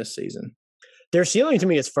being this season. Their ceiling to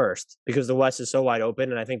me is 1st because the West is so wide open,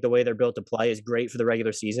 and I think the way they're built to play is great for the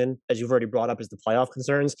regular season, as you've already brought up, as the playoff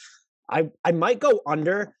concerns. I might go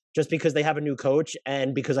under just because they have a new coach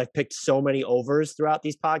and because I've picked so many overs throughout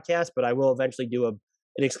these podcasts, but I will eventually do an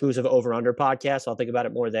exclusive over-under podcast, so I'll think about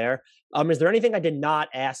it more there. Is there anything I did not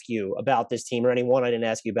ask you about this team, or anyone I didn't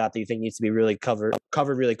ask you about that you think needs to be really covered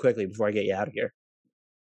really quickly before I get you out of here?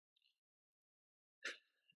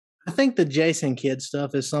 I think the Jason Kidd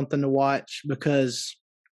stuff is something to watch because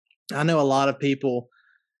I know a lot of people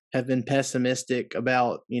have been pessimistic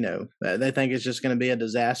about, they think it's just going to be a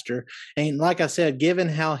disaster. And like I said, given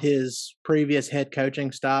how his previous head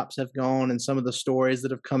coaching stops have gone and some of the stories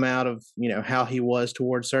that have come out of, how he was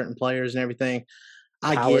towards certain players and everything,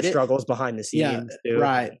 I Power get it. struggles behind the Yeah, scenes, too.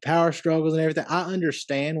 right. Power struggles and everything. I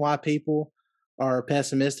understand why people are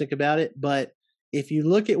pessimistic about it, but if you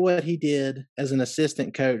look at what he did as an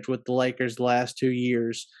assistant coach with the Lakers the last 2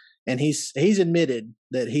 years, and he's admitted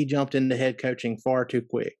that he jumped into head coaching far too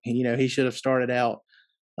quick. He should have started out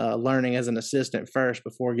learning as an assistant first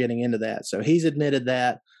before getting into that. So he's admitted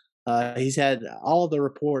that. He's had all the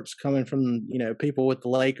reports coming from people with the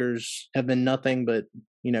Lakers have been nothing but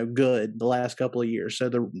good the last couple of years. So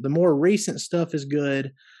the more recent stuff is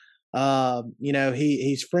good.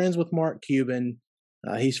 He's friends with Mark Cuban.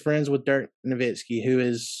 He's friends with Dirk Nowitzki, who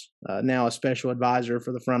is now a special advisor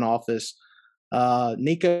for the front office.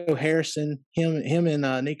 Nico Harrison, him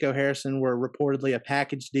and Nico Harrison were reportedly a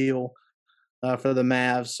package deal for the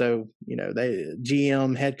Mavs. So, they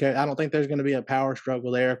GM, head coach, I don't think there's going to be a power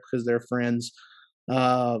struggle there because they're friends.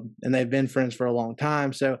 And they've been friends for a long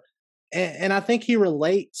time. So, and I think he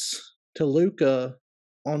relates to Luka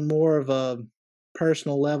on more of a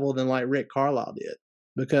personal level than like Rick Carlisle did,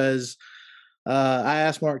 because I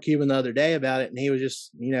asked Mark Cuban the other day about it, and he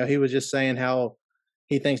was just saying how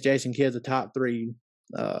he thinks Jason Kidd's a top 3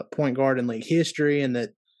 point guard in league history, and that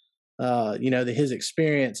that his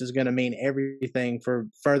experience is going to mean everything for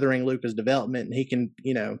furthering Luka's development. And he can,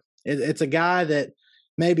 it's a guy that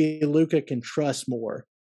maybe Luka can trust more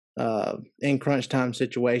in crunch time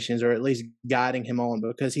situations, or at least guiding him on,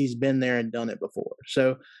 because he's been there and done it before.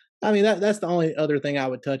 So, I mean, that's the only other thing I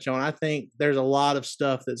would touch on. I think there's a lot of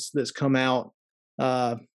stuff that's come out.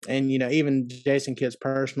 And even Jason Kidd's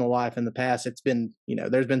personal life in the past, it's been,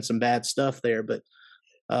 there's been some bad stuff there. But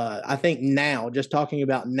I think now, just talking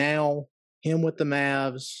about now, him with the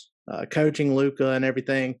Mavs, coaching Luka and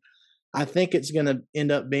everything, I think it's going to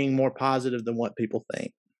end up being more positive than what people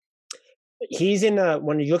think. He's in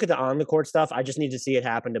when you look at the on the court stuff, I just need to see it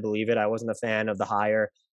happen to believe it. I wasn't a fan of the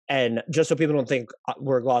hire. And just so people don't think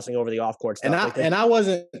we're glossing over the off court stuff. And I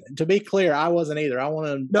wasn't, to be clear, I wasn't either. I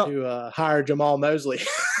wanted to hire Jamal Mosley.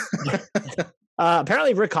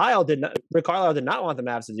 Apparently Rick Carlisle did not want the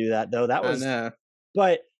Mavs to do that, though. That was,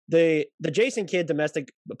 but the Jason Kidd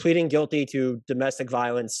pleading guilty to domestic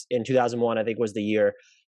violence in 2001, I think was the year.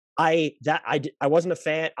 I wasn't a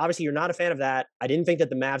fan. Obviously, you're not a fan of that. I didn't think that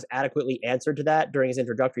the Mavs adequately answered to that during his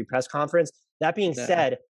introductory press conference. That being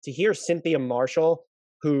said, to hear Cynthia Marshall,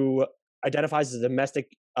 who identifies as a domestic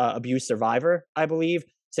abuse survivor, I believe,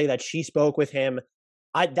 say that she spoke with him,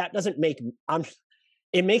 that doesn't make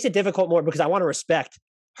it makes it difficult more, because I want to respect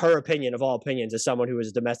her opinion of all opinions as someone who is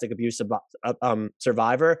a domestic abuse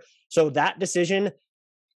survivor. So that decision,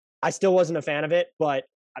 I still wasn't a fan of it, but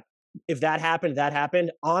if that happened, that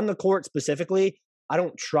happened. On the court specifically, I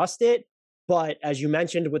don't trust it. But as you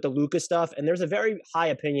mentioned with the Luka stuff, and there's a very high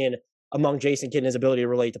opinion among Jason Kidd and his ability to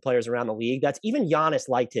relate to players around the league. That's even Giannis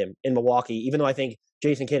liked him in Milwaukee, even though I think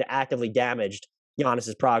Jason Kidd actively damaged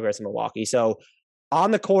Giannis's progress in Milwaukee. So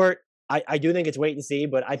on the court, I do think it's wait and see,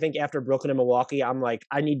 but I think after Brooklyn and Milwaukee, I'm like,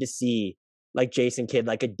 I need to see like Jason Kidd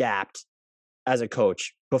like adapt as a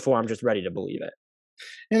coach before I'm just ready to believe it.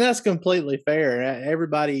 And that's completely fair.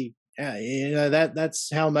 Everybody, that's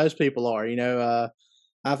how most people are.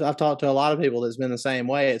 I've talked to a lot of people that's been the same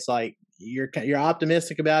way. It's like you're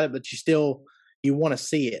optimistic about it, but you want to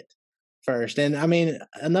see it first. And I mean,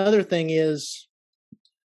 another thing is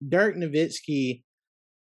Dirk Nowitzki.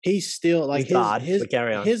 He's still like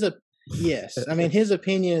yes. I mean, his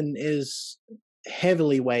opinion is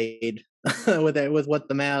heavily weighed with what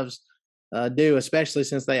the Mavs do, especially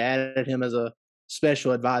since they added him as a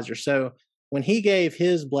special advisor. So when he gave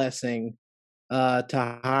his blessing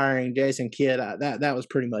to hiring Jason Kidd, that was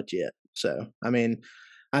pretty much it. So, I mean,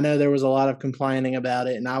 I know there was a lot of complaining about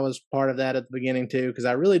it, and I was part of that at the beginning too, because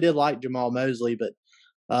I really did like Jamal Mosley, but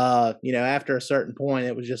after a certain point,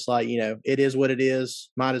 it was just like, it is what it is.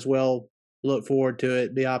 Might as well look forward to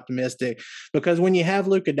it, be optimistic, because when you have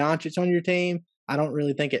Luka Doncic on your team, I don't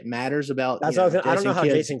really think it matters about. I don't know how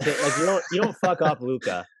Jason Kidd, like you don't fuck up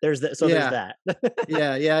Luka. There's that. There's that.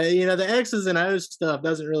 yeah. The X's and O's stuff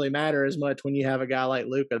doesn't really matter as much when you have a guy like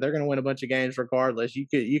Luka. They're going to win a bunch of games regardless.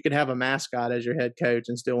 You could have a mascot as your head coach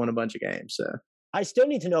and still win a bunch of games. So I still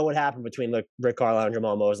need to know what happened between Rick Carlisle and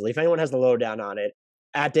Jamal Mosley. If anyone has the lowdown on it,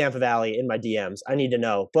 at Dampa Valley in my DMs, I need to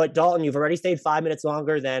know. But Dalton, you've already stayed 5 minutes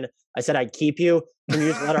longer than I said I'd keep you. Can you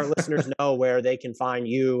just let our listeners know where they can find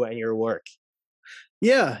you and your work?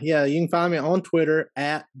 Yeah. You can find me on Twitter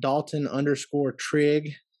at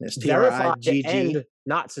Dalton_Trigg. That's Verified TRIGG. and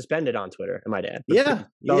not suspended on Twitter, I might add. Yeah.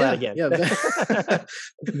 That again. Yeah.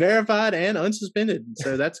 Verified and unsuspended.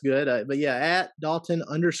 So that's good. But yeah, at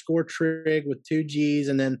Dalton_Trigg with 2 G's.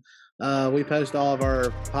 And then we post all of our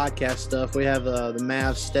podcast stuff. We have the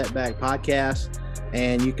Mavs Step Back podcast,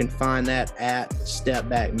 and you can find that at Step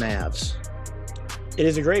Back Mavs. It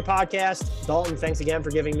is a great podcast. Dalton, thanks again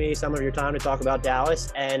for giving me some of your time to talk about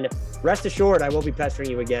Dallas. And rest assured, I will be pestering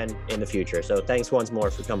you again in the future. So thanks once more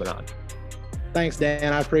for coming on. Thanks,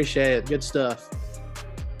 Dan. I appreciate it. Good stuff.